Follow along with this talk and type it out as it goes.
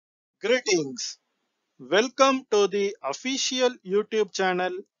Greetings. Welcome to the official YouTube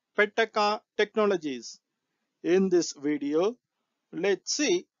channel Pettaka Technologies. In this video, let's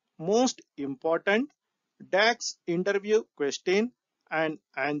see most important DAX interview question and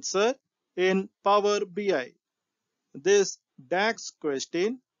answer in Power BI. This DAX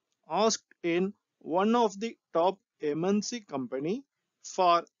question asked in one of the top MNC company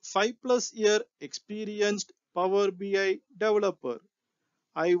for 5+ year experienced Power BI developer.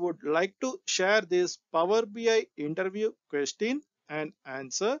 I would like to share this Power BI interview question and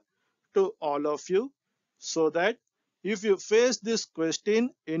answer to all of you so that if you face this question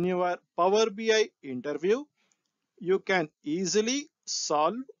in your Power BI interview, you can easily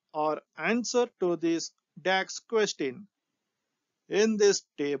solve or answer to this DAX question. In this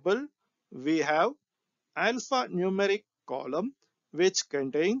table, we have alphanumeric column which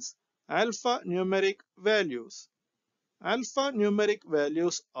contains alphanumeric values. Alphanumeric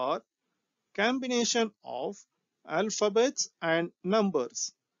values are combination of alphabets and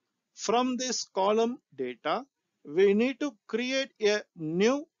numbers. From this column data, we need to create a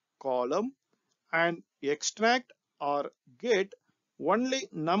new column and extract or get only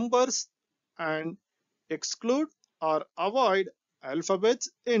numbers and exclude or avoid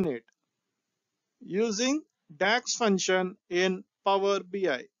alphabets in it. Using DAX function in Power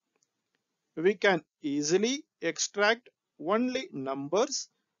BI, we can easily extract only numbers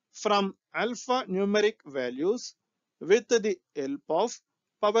from alphanumeric values with the help of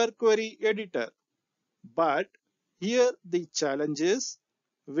Power Query Editor. But here the challenge is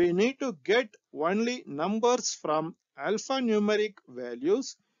we need to get only numbers from alphanumeric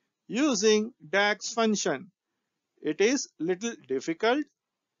values using DAX function. It is little difficult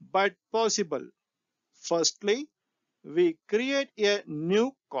but possible. Firstly, we create a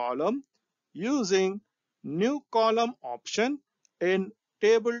new column using new column option in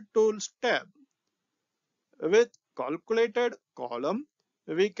Table Tools tab. With calculated column,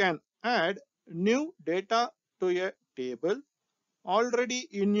 we can add new data to a table already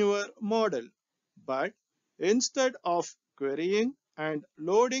in your model. But instead of querying and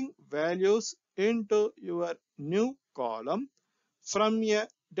loading values into your new column from a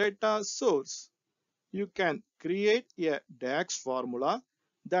data source, you can create a DAX formula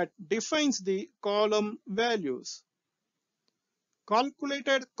that defines the column values.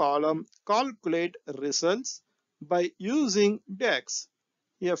 Calculated column calculate results by using DAX,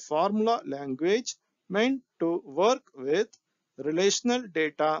 a formula language meant to work with relational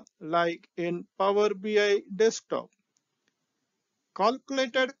data like in Power BI desktop.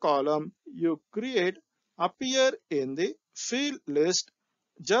 Calculated column you create appear in the field list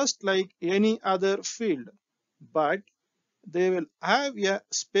just like any other field, but they will have a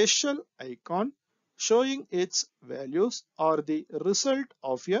special icon showing its values or the result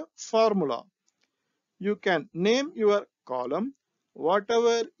of a formula. You can name your column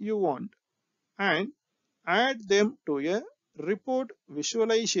whatever you want and add them to a report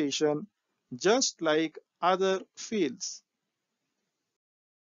visualization just like other fields.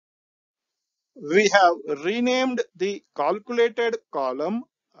 We have renamed the calculated column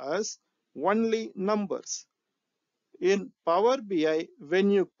as only numbers. In Power BI, when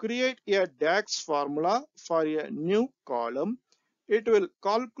you create a DAX formula for a new column, it will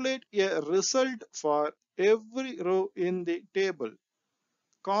calculate a result for every row in the table.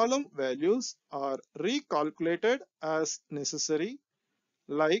 Column values are recalculated as necessary,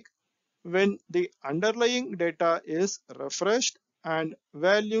 like when the underlying data is refreshed and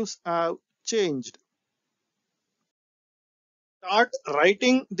values have changed. Start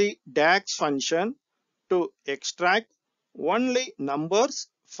writing the DAX function to extract only numbers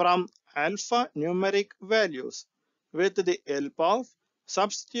from alphanumeric values with the help of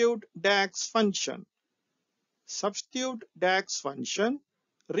substitute DAX function. Substitute DAX function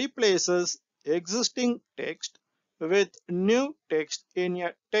replaces existing text with new text in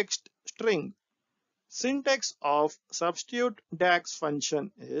a text string. Syntax of substitute DAX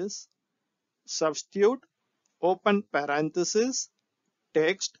function is substitute open parenthesis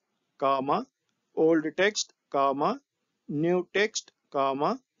text comma old text comma new text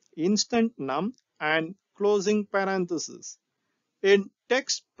comma instant num and closing parenthesis. In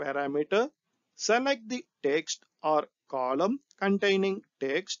text parameter, select the text or column containing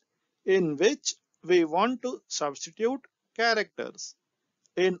text in which we want to substitute characters.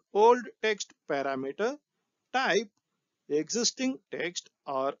 In old text parameter, type existing text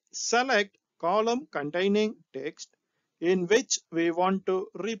or select column containing text in which we want to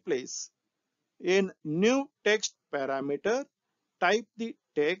replace. In new text parameter, type the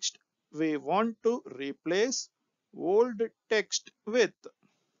text we want to replace old text with.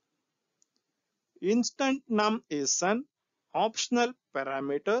 Instant num is an optional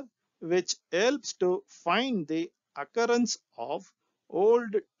parameter which helps to find the occurrence of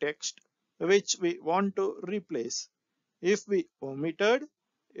old text which we want to replace. If we omitted,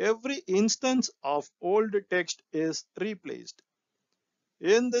 every instance of old text is replaced.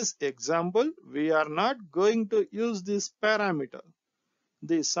 In this example, we are not going to use this parameter.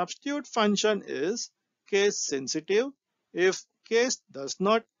 The substitute function is case sensitive. If case does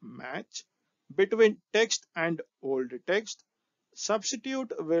not match between text and old text,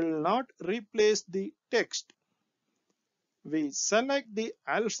 substitute will not replace the text. We select the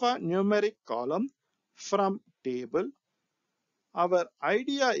alphanumeric column from table. Our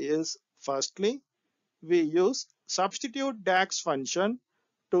idea is firstly, we use substitute DAX function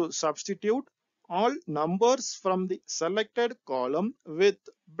to substitute all numbers from the selected column with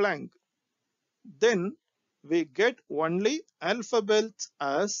blank. Then we get only alphabets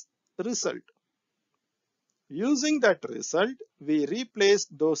as result. Using that result, we replace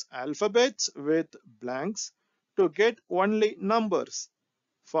those alphabets with blanks to get only numbers.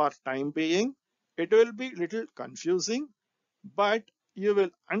 For time being, it will be little confusing, but you will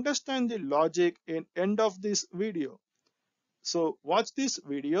understand the logic in end of this video. So watch this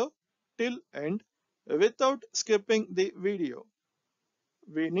video till end without skipping the video.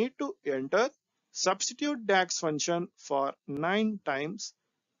 We need to enter substitute DAX function for 9 times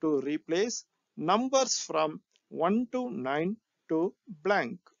to replace numbers from 1 to 9 to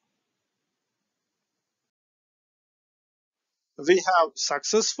blank. We have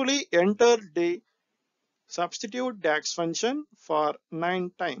successfully entered the substitute DAX function for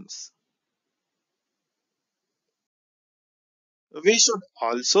 9 times. We should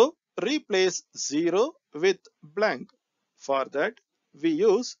also replace 0 with blank. For that, we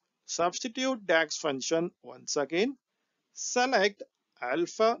use substitute DAX function once again. Select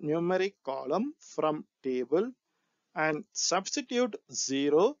alphanumeric column from table and substitute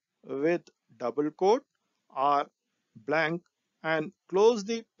 0 with double quote or blank and close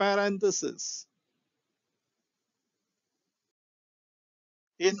the parenthesis.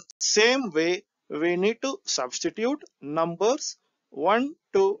 In same way, we need to substitute numbers 1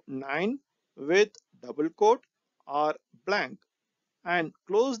 to 9 with double quote or blank and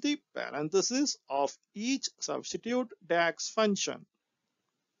close the parenthesis of each substitute DAX function.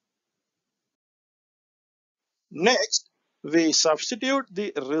 Next, we substitute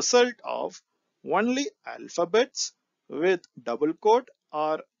the result of only alphabets with double quote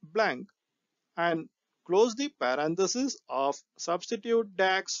or blank and close the parenthesis of substitute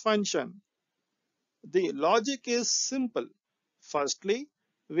DAX function. The logic is simple. Firstly,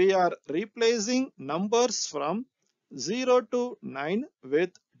 we are replacing numbers from 0 to 9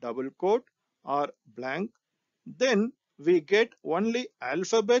 with double quote or blank. Then we get only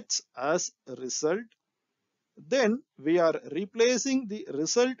alphabets as result. Then we are replacing the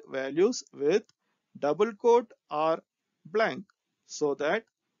result values with double quote or blank so that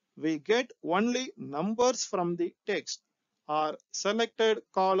we get only numbers from the text or selected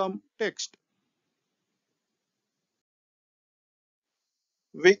column text.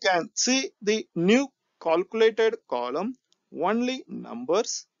 We can see the new calculated column only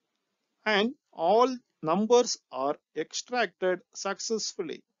numbers and all numbers are extracted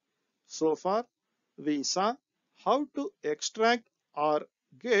successfully. So far, we saw how to extract or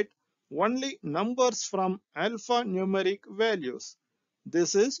get only numbers from alphanumeric values.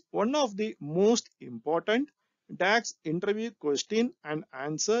 This is one of the most important DAX interview question and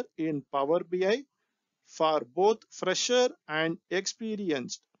answer in Power BI for both fresher and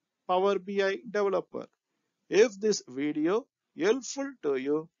experienced Power BI developer. If this video helpful to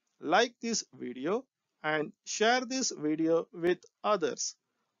you, like this video and share this video with others.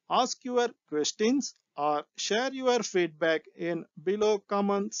 Ask your questions or share your feedback in below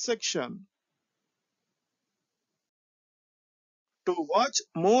comment section. To watch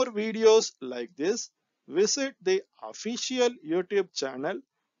more videos like this, visit the official YouTube channel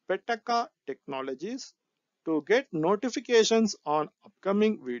Pettaka Technologies. To get notifications on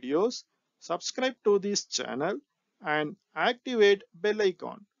upcoming videos, subscribe to this channel and activate bell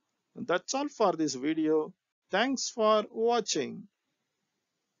icon. That's all for this video. Thanks for watching.